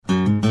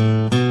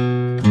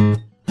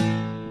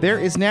There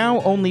is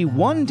now only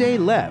one day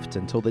left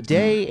until the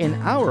day in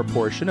our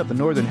portion of the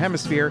Northern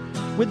Hemisphere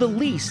with the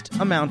least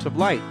amount of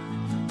light.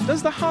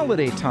 Does the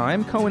holiday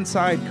time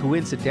coincide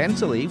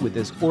coincidentally with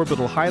this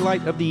orbital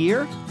highlight of the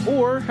year,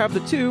 or have the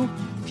two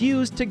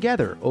fused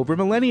together over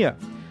millennia?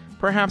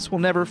 Perhaps we'll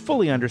never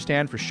fully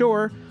understand for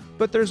sure,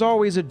 but there's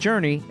always a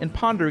journey in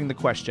pondering the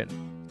question.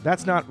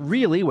 That's not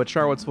really what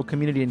Charlottesville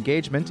Community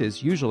Engagement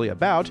is usually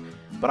about,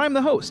 but I'm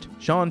the host,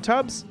 Sean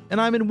Tubbs,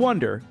 and I'm in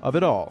wonder of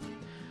it all.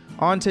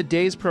 On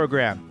today's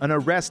program, an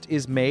arrest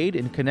is made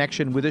in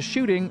connection with a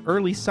shooting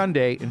early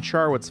Sunday in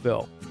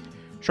Charlottesville.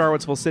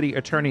 Charlottesville City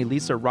Attorney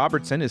Lisa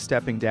Robertson is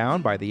stepping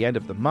down by the end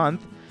of the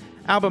month.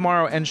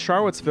 Albemarle and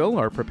Charlottesville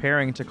are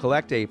preparing to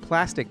collect a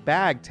plastic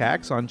bag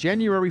tax on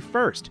January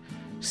 1st.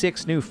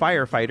 6 new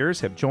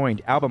firefighters have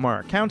joined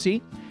Albemarle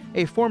County.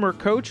 A former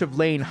coach of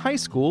Lane High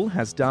School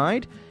has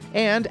died.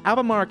 And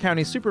Albemarle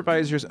County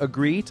supervisors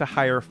agree to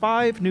hire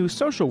 5 new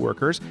social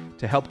workers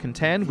to help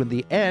contend with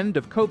the end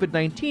of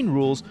COVID-19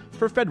 rules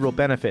for federal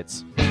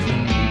benefits.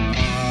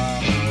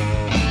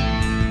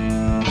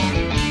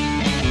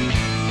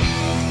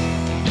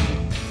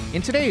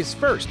 In today's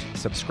first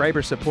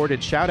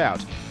subscriber-supported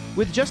shout-out,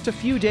 with just a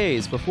few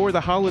days before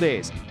the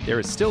holidays, there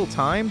is still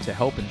time to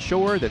help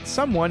ensure that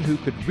someone who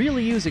could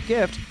really use a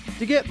gift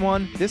to get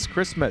one this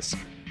Christmas.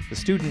 The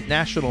Student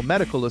National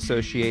Medical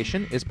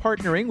Association is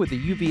partnering with the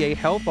UVA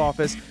Health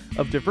Office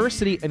of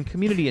Diversity and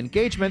Community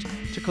Engagement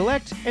to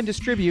collect and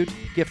distribute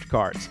gift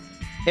cards.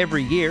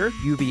 Every year,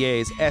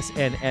 UVA's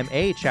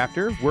SNMA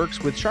chapter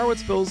works with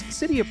Charlottesville's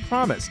City of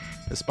Promise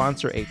to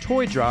sponsor a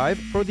toy drive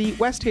for the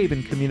West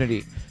Haven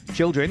community.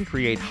 Children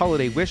create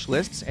holiday wish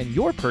lists, and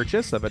your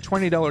purchase of a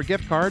 $20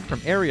 gift card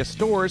from area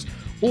stores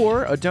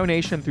or a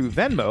donation through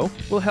Venmo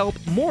will help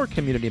more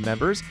community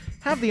members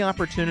have the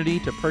opportunity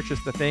to purchase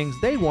the things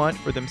they want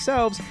for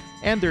themselves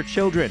and their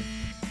children.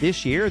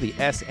 This year, the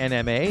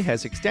SNMA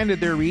has extended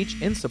their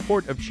reach in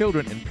support of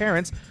children and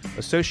parents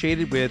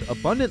associated with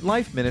Abundant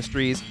Life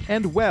Ministries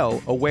and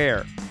Well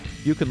Aware.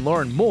 You can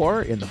learn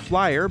more in the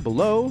flyer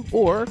below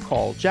or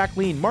call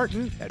Jacqueline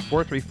Martin at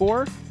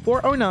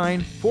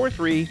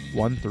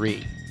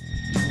 434-409-4313.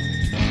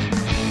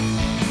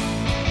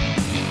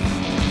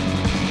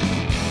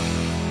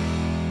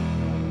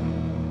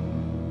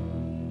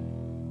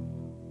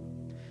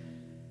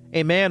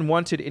 A man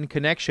wanted in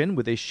connection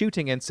with a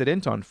shooting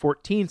incident on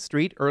 14th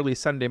Street early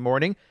Sunday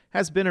morning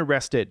has been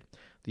arrested.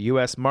 The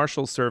U.S.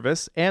 Marshals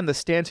Service and the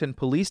Stanton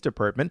Police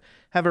Department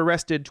have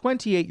arrested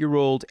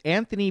 28-year-old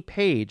Anthony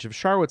Page of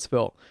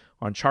Charlottesville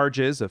on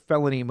charges of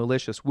felony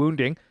malicious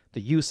wounding, the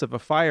use of a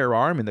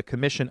firearm in the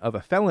commission of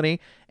a felony,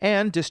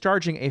 and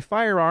discharging a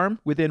firearm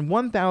within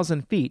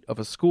 1,000 feet of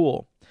a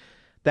school.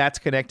 That's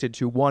connected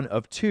to one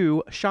of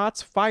 2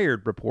 shots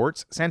fired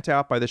reports sent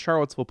out by the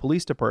Charlottesville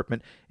Police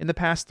Department in the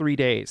past 3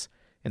 days.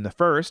 In the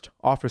first,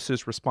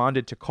 officers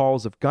responded to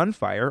calls of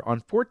gunfire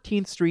on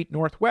 14th Street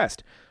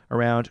Northwest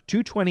around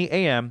 2:20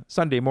 a.m.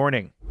 Sunday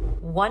morning.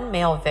 One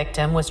male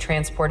victim was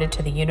transported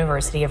to the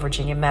University of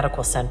Virginia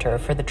Medical Center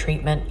for the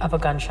treatment of a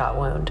gunshot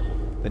wound.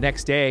 The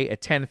next day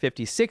at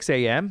 10:56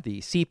 a.m., the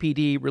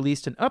CPD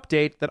released an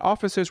update that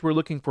officers were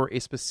looking for a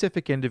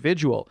specific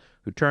individual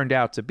who turned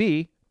out to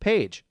be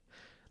Page.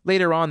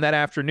 Later on that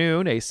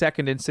afternoon, a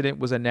second incident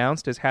was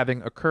announced as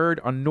having occurred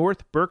on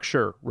North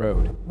Berkshire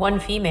Road. One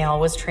female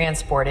was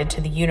transported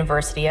to the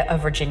University of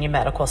Virginia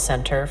Medical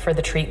Center for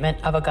the treatment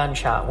of a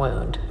gunshot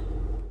wound.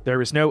 There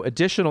is no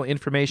additional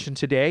information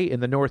today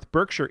in the North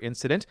Berkshire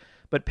incident,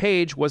 but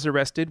Page was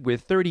arrested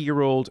with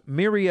 30-year-old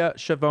Miria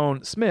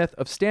Chavone Smith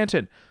of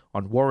Stanton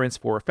on warrants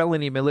for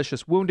felony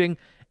malicious wounding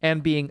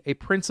and being a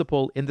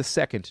principal in the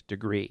second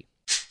degree.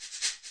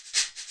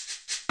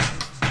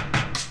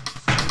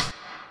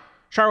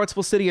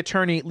 Charlottesville City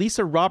Attorney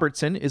Lisa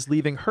Robertson is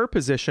leaving her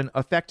position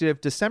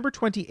effective December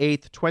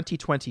 28,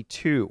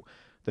 2022.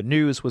 The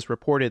news was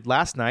reported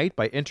last night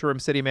by Interim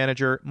City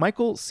Manager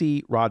Michael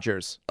C.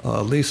 Rogers.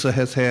 Lisa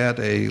has had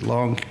a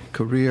long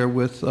career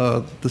with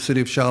the City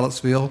of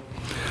Charlottesville.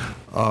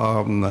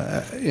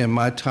 In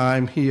my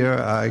time here,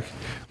 I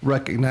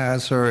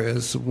recognize her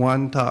as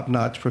one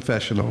top-notch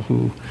professional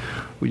who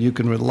you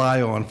can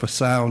rely on for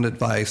sound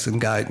advice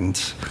and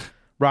guidance.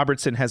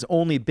 Robertson has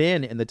only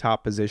been in the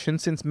top position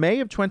since May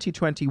of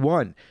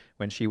 2021,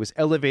 when she was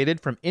elevated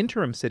from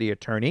interim city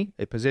attorney,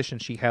 a position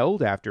she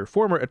held after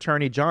former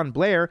attorney John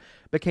Blair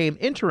became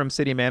interim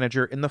city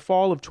manager in the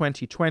fall of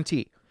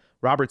 2020.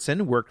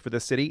 Robertson worked for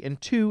the city in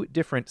 2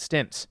 different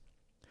stints.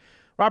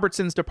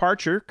 Robertson's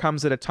departure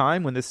comes at a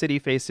time when the city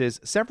faces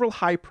several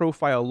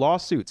high-profile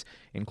lawsuits,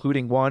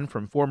 including one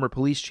from former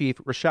police chief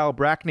Rochelle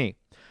Brackney.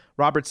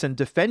 Robertson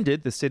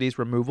defended the city's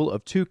removal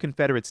of 2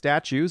 Confederate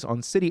statues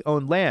on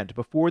city-owned land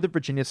before the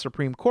Virginia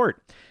Supreme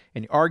Court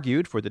and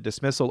argued for the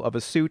dismissal of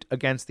a suit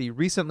against the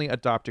recently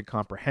adopted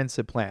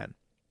comprehensive plan.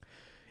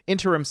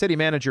 Interim City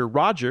Manager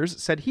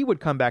Rogers said he would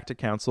come back to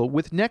council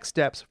with next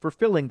steps for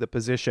filling the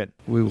position.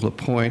 We will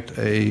appoint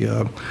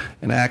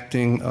an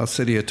acting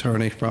city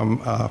attorney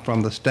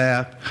from the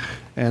staff,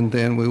 and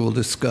then we will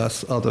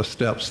discuss other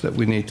steps that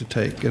we need to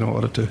take in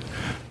order to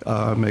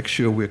make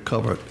sure we're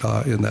covered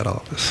in that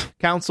office.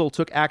 Council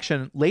took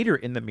action later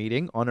in the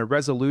meeting on a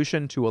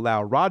resolution to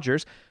allow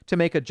Rogers to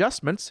make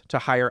adjustments to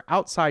hire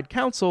outside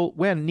counsel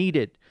when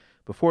needed.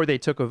 Before they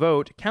took a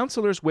vote,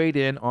 councilors weighed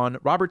in on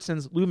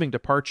Robertson's looming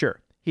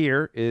departure.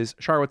 Here is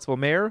Charlottesville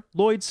Mayor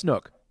Lloyd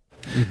Snook.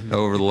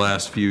 Over the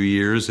last few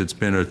years, it's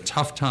been a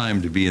tough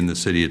time to be in the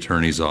city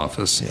attorney's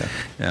office,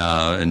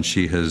 and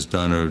she has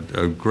done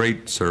a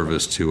great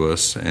service to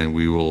us, and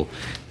we will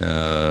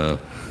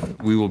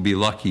be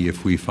lucky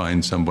if we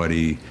find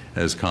somebody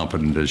as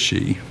competent as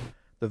she.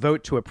 The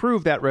vote to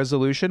approve that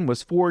resolution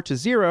was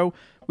 4-0,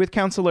 with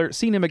Councilor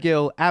Sina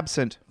McGill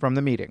absent from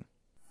the meeting.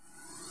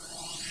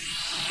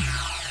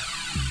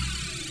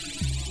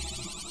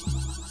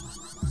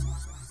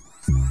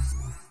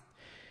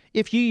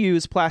 If you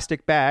use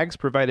plastic bags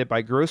provided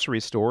by grocery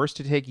stores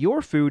to take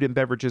your food and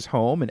beverages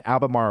home in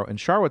Albemarle and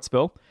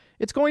Charlottesville,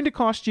 it's going to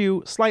cost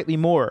you slightly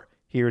more.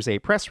 Here's a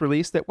press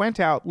release that went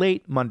out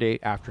late Monday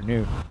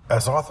afternoon.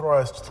 As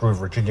authorized through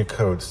Virginia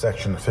Code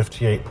Section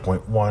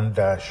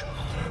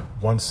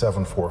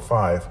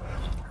 58.1-1745,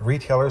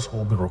 retailers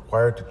will be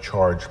required to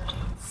charge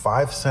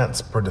 5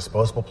 cents per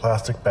disposable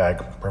plastic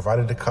bag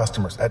provided to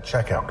customers at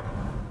checkout.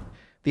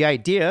 The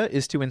idea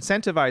is to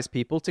incentivize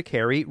people to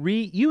carry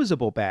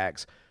reusable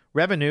bags.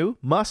 Revenue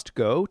must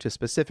go to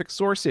specific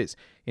sources,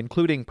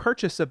 including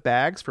purchase of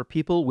bags for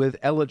people with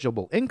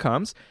eligible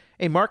incomes,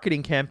 a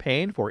marketing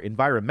campaign for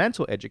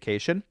environmental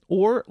education,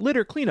 or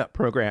litter cleanup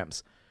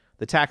programs.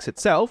 The tax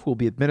itself will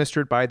be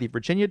administered by the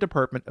Virginia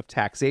Department of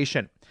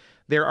Taxation.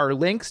 There are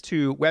links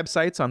to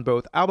websites on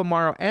both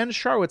Albemarle and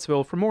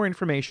Charlottesville for more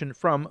information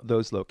from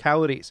those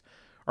localities.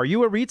 Are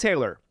you a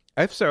retailer?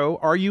 If so,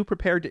 are you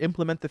prepared to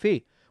implement the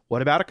fee?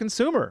 What about a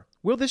consumer?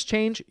 Will this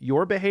change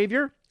your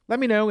behavior? Let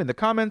me know in the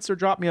comments or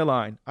drop me a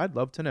line. I'd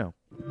love to know.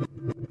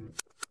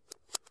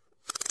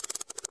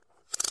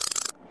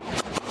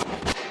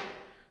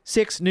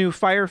 Six new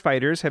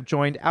firefighters have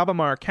joined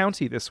Albemarle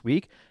County this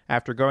week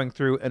after going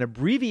through an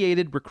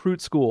abbreviated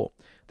recruit school.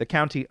 The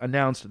county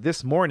announced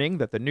this morning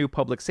that the new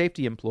public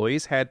safety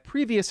employees had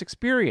previous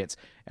experience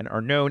and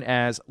are known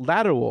as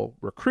lateral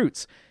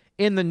recruits.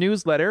 In the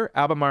newsletter,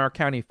 Albemarle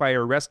County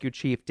Fire Rescue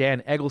Chief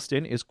Dan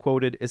Eggleston is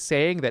quoted as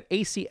saying that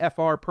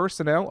ACFR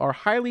personnel are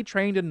highly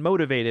trained and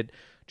motivated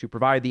to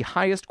provide the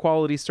highest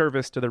quality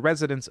service to the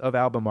residents of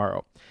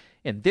Albemarle.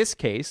 In this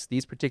case,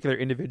 these particular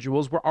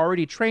individuals were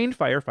already trained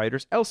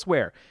firefighters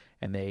elsewhere,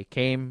 and they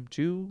came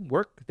to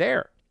work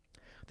there.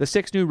 The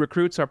 6 new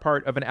recruits are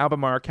part of an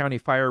Albemarle County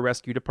Fire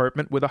Rescue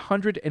Department with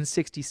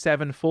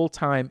 167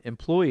 full-time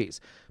employees.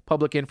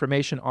 Public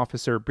Information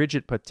Officer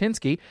Bridget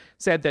Patinsky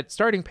said that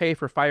starting pay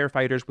for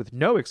firefighters with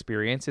no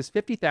experience is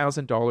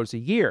 $50,000 a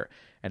year,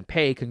 and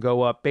pay can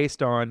go up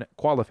based on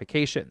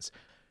qualifications.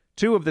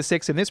 2 of the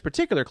 6 in this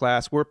particular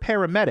class were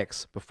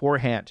paramedics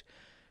beforehand.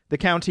 The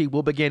county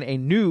will begin a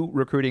new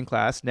recruiting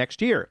class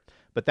next year,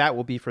 but that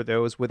will be for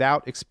those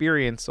without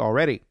experience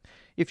already.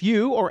 If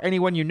you or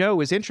anyone you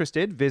know is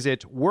interested,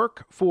 visit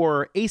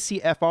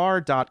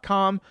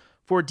workforacfr.com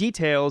for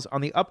details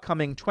on the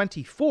upcoming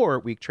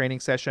 24-week training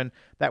session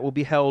that will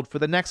be held for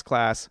the next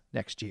class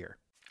next year.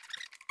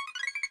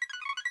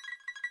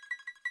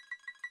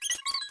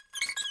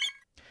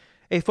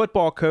 A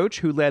football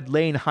coach who led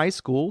Lane High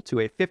School to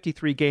a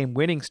 53-game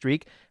winning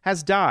streak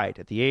has died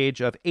at the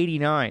age of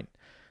 89.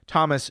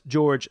 Thomas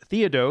George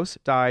Theodos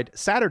died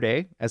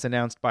Saturday, as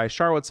announced by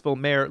Charlottesville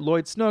Mayor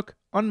Lloyd Snook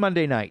on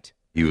Monday night.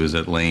 He was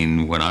at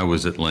Lane when I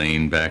was at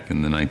Lane back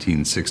in the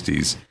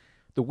 1960s.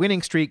 The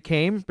winning streak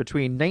came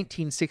between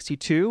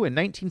 1962 and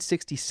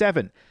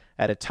 1967,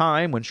 at a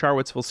time when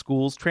Charlottesville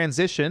schools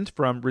transitioned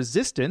from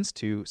resistance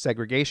to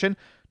segregation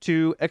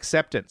to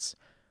acceptance.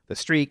 The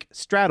streak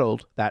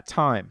straddled that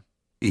time.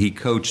 He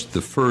coached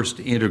the first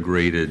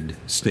integrated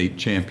state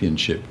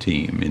championship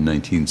team in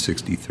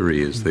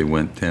 1963 as they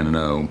went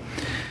 10-0,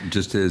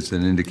 just as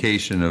an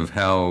indication of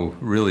how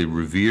really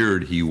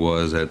revered he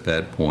was at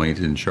that point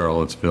in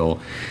Charlottesville,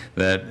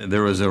 that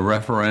there was a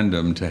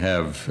referendum to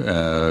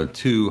have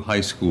 2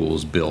 high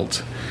schools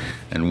built.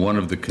 And one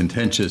of the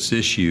contentious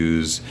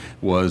issues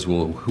was,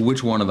 well,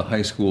 which one of the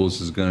high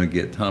schools is going to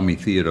get Tommy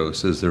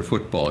Theodos as their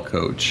football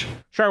coach?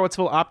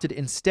 Charlottesville opted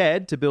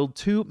instead to build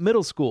 2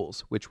 middle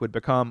schools, which would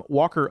become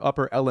Walker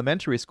Upper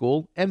Elementary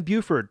School and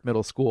Buford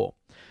Middle School.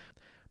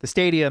 The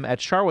stadium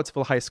at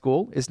Charlottesville High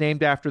School is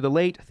named after the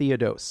late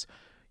Theodos.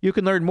 You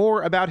can learn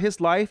more about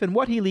his life and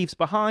what he leaves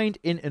behind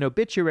in an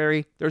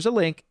obituary. There's a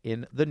link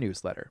in the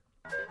newsletter.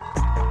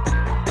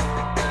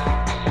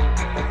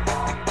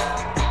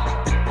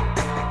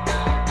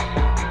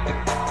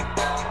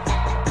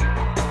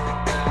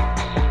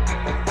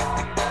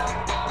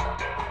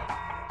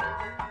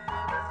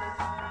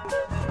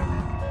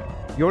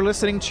 You're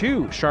listening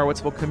to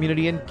Charlottesville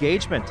Community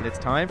Engagement, and it's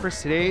time for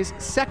today's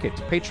second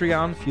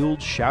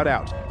Patreon-fueled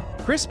shout-out.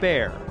 Chris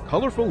Bear,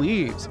 colorful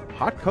leaves,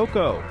 hot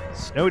cocoa,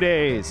 snow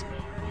days.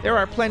 There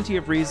are plenty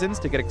of reasons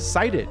to get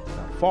excited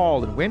about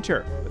fall and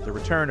winter, but the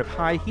return of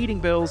high heating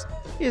bills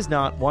is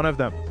not one of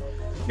them.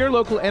 Your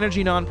local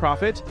energy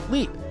nonprofit,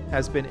 LEAP,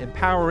 has been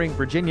empowering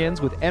Virginians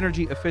with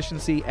energy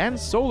efficiency and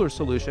solar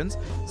solutions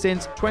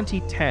since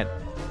 2010.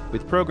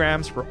 With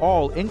programs for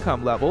all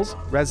income levels,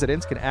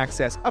 residents can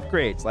access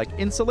upgrades like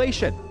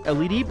insulation,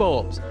 LED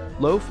bulbs,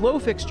 low-flow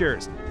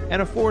fixtures,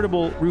 and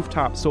affordable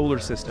rooftop solar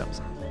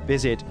systems.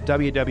 Visit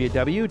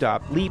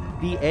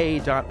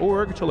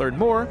www.leapva.org to learn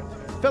more.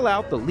 Fill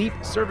out the LEAP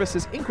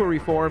Services Inquiry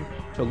Form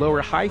to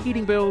lower high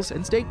heating bills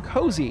and stay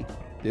cozy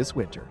this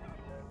winter.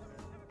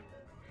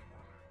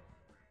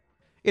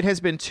 It has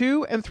been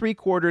 2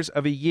 3/4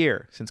 of a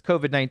year since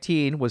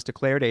COVID-19 was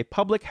declared a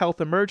public health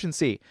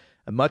emergency,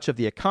 and much of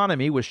the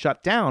economy was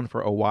shut down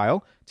for a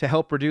while to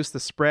help reduce the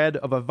spread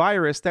of a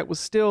virus that was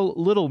still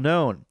little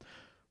known.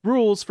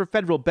 Rules for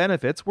federal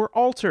benefits were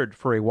altered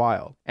for a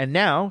while, and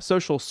now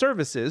social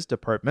services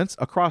departments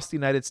across the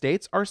United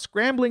States are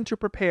scrambling to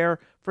prepare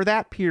for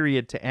that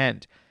period to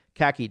end.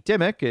 Kaki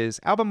Dimmick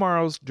is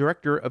Albemarle's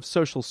Director of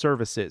Social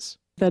Services.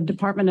 The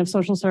Department of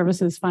Social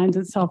Services finds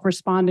itself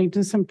responding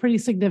to some pretty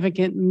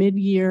significant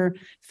mid-year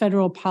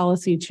federal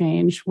policy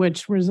change,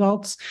 which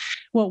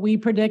what we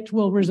predict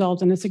will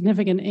result in a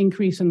significant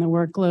increase in the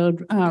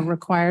workload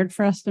required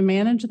for us to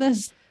manage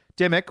this.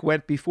 Dimmick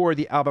went before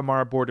the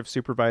Albemarle Board of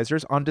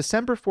Supervisors on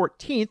December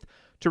 14th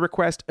to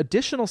request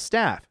additional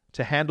staff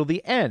to handle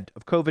the end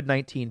of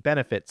COVID-19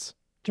 benefits.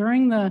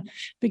 During the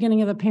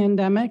beginning of the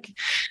pandemic,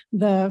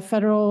 the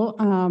federal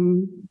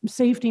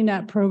safety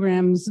net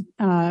programs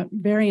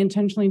very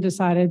intentionally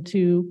decided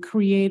to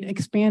create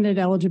expanded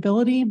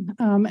eligibility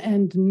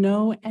and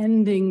no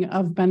ending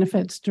of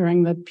benefits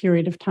during the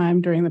period of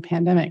time during the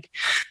pandemic.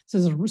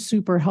 This is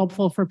super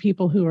helpful for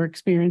people who are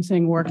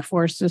experiencing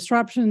workforce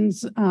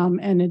disruptions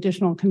and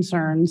additional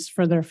concerns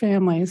for their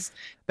families.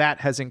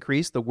 That has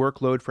increased the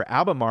workload for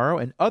Albemarle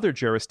and other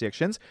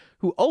jurisdictions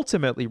who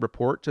ultimately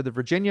report to the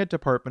Virginia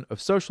Department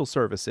of Social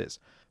Services.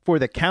 For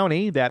the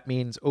county, that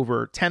means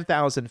over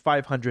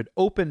 10,500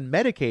 open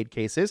Medicaid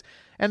cases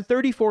and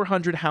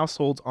 3,400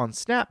 households on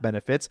SNAP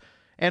benefits.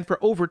 And for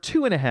over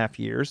 2.5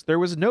 years, there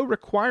was no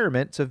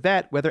requirement to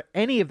vet whether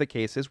any of the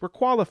cases were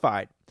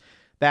qualified.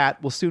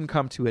 That will soon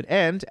come to an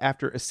end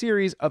after a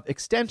series of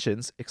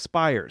extensions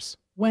expires.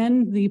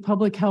 When the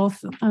public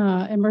health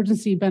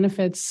emergency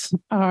benefits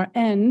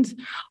end,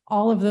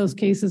 all of those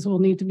cases will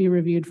need to be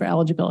reviewed for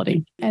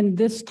eligibility. And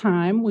this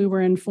time, we were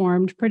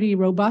informed pretty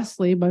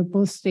robustly by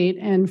both state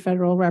and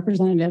federal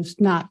representatives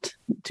not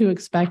to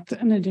expect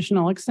an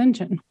additional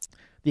extension.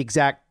 The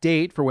exact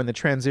date for when the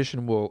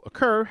transition will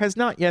occur has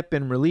not yet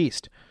been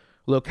released.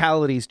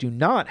 Localities do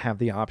not have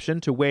the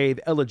option to waive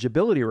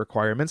eligibility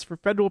requirements for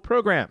federal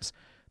programs.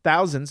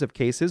 Thousands of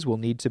cases will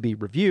need to be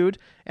reviewed,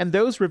 and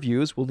those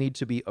reviews will need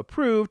to be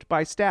approved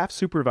by staff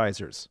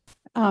supervisors.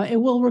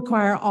 It will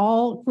require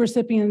all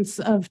recipients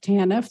of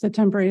TANF, the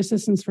Temporary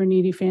Assistance for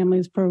Needy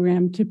Families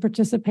program, to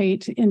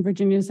participate in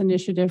Virginia's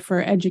initiative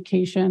for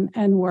education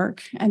and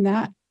work. And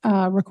that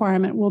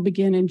requirement will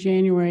begin in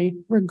January,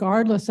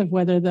 regardless of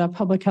whether the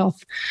public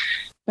health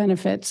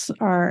benefits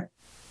are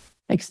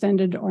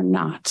extended or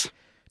not.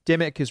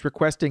 Dimmick is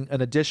requesting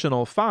an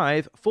additional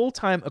 5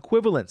 full-time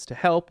equivalents to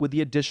help with the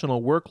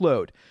additional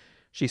workload.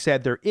 She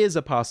said there is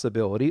a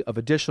possibility of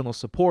additional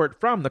support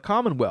from the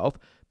Commonwealth,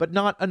 but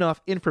not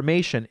enough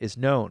information is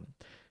known.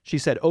 She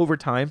said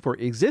overtime for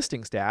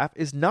existing staff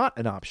is not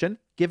an option,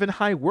 given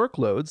high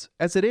workloads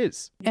as it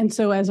is. And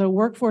so as a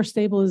workforce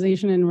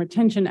stabilization and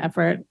retention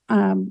effort,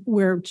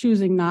 we're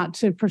choosing not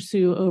to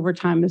pursue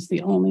overtime as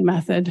the only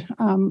method.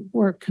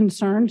 We're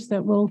concerned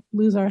that we'll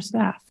lose our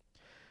staff.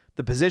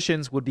 The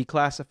positions would be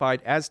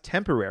classified as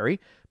temporary,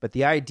 but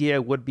the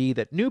idea would be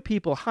that new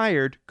people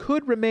hired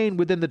could remain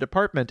within the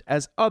department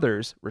as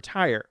others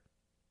retire.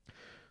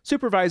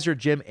 Supervisor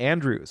Jim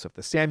Andrews of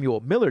the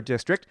Samuel Miller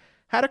District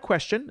had a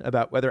question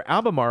about whether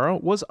Albemarle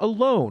was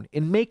alone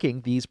in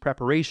making these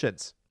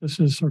preparations. This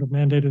is sort of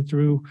mandated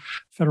through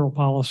federal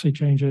policy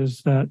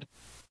changes that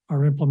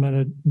are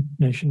implemented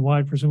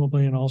nationwide,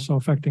 presumably, and also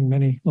affecting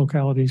many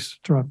localities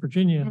throughout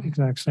Virginia in the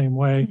exact same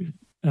way.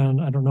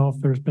 And I don't know if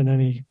there's been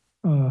any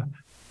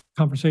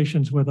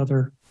conversations with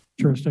other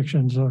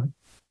jurisdictions,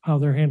 how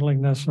they're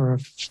handling this, or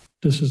if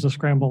this is a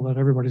scramble that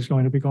everybody's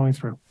going to be going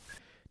through.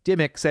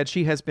 Dimmick said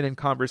she has been in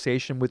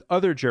conversation with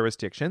other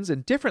jurisdictions,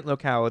 and different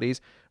localities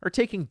are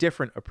taking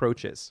different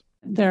approaches.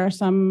 There are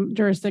some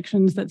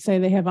jurisdictions that say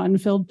they have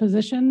unfilled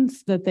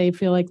positions that they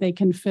feel like they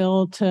can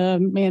fill to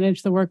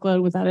manage the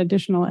workload without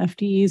additional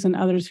FTEs, and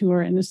others who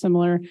are in a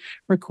similar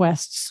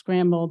request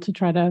scramble to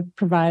try to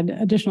provide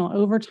additional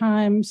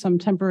overtime, some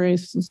temporary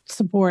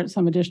support,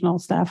 some additional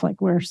staff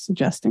like we're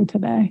suggesting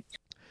today.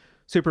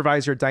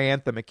 Supervisor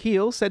Diantha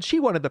McKeel said she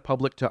wanted the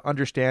public to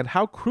understand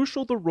how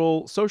crucial the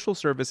role social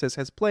services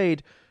has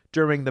played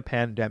during the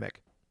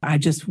pandemic. I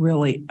just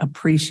really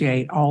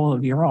appreciate all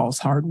of your all's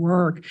hard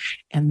work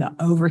and the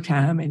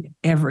overtime and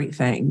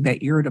everything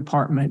that your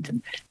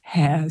department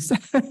has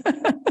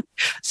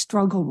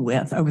struggled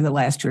with over the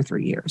last 2 or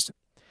 3 years.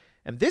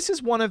 And this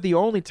is one of the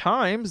only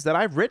times that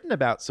I've written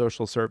about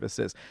social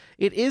services.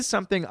 It is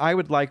something I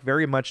would like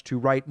very much to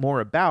write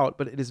more about,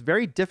 but it is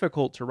very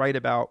difficult to write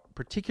about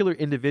particular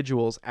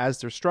individuals as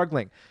they're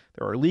struggling.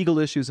 There are legal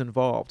issues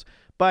involved.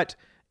 But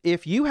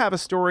if you have a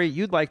story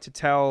you'd like to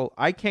tell,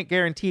 I can't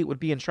guarantee it would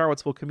be in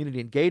Charlottesville Community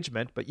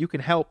Engagement, but you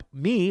can help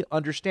me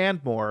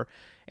understand more.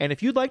 And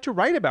if you'd like to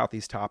write about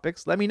these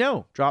topics, let me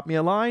know. Drop me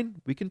a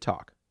line. We can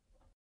talk.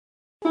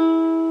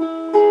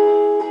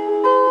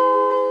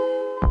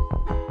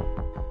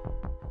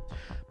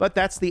 But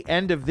that's the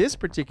end of this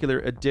particular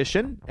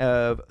edition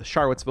of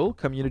Charlottesville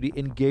Community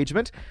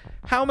Engagement.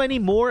 How many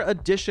more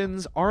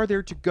editions are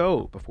there to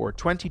go before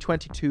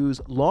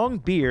 2022's long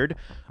beard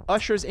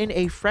ushers in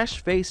a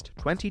fresh-faced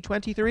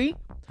 2023?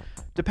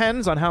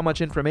 Depends on how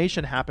much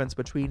information happens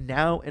between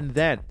now and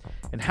then,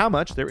 and how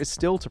much there is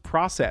still to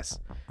process.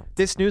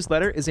 This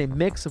newsletter is a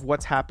mix of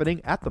what's happening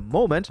at the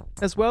moment,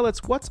 as well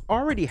as what's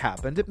already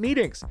happened at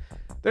meetings.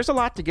 There's a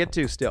lot to get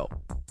to still.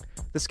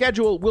 The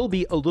schedule will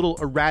be a little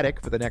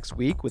erratic for the next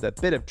week, with a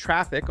bit of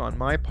traffic on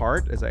my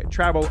part as I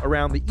travel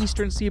around the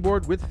eastern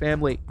seaboard with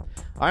family.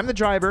 I'm the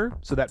driver,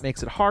 so that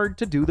makes it hard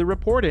to do the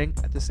reporting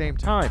at the same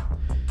time.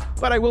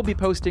 But I will be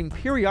posting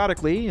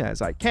periodically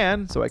as I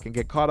can, so I can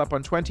get caught up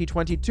on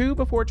 2022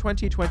 before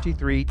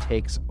 2023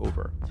 takes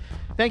over.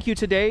 Thank you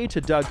today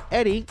to Doug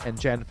Eddy and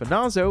Jen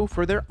Finazzo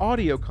for their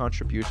audio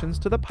contributions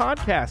to the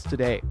podcast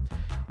today.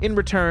 In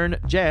return,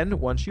 Jen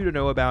wants you to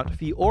know about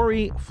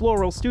Fiore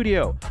Floral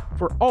Studio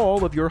for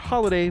all of your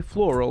holiday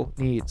floral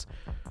needs.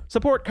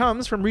 Support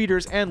comes from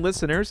readers and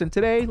listeners, and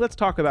today let's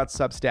talk about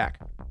Substack.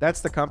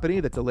 That's the company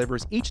that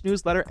delivers each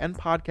newsletter and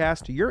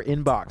podcast to your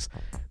inbox.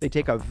 They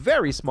take a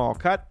very small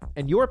cut,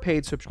 and your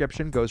paid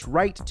subscription goes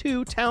right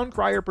to Town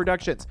Crier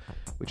Productions,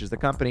 which is the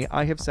company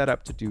I have set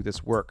up to do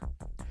this work.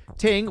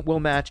 Ting will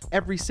match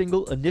every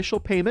single initial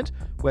payment,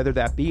 whether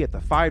that be at the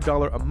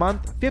 $5 a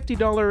month,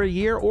 $50 a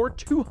year, or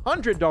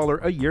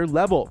 $200 a year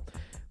level.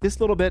 This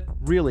little bit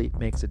really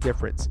makes a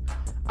difference.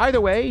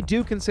 Either way,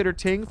 do consider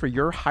Ting for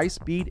your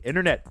high-speed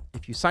internet.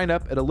 If you sign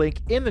up at a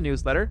link in the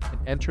newsletter and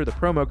enter the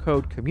promo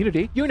code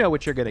COMMUNITY, you know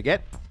what you're going to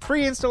get.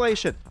 Free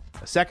installation,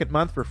 a second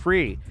month for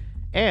free,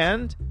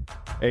 and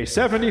a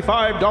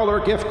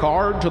 $75 gift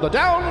card to the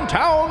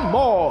downtown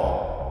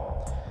mall.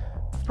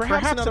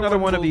 Perhaps another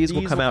one of these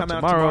will come out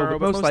tomorrow,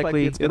 but most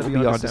likely it's going to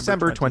be on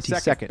December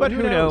 22nd. But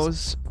who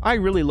knows? I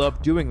really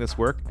love doing this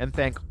work and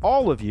thank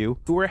all of you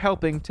who are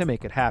helping to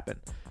make it happen.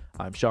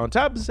 I'm Sean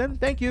Tubbs, and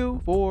thank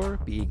you for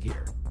being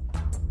here.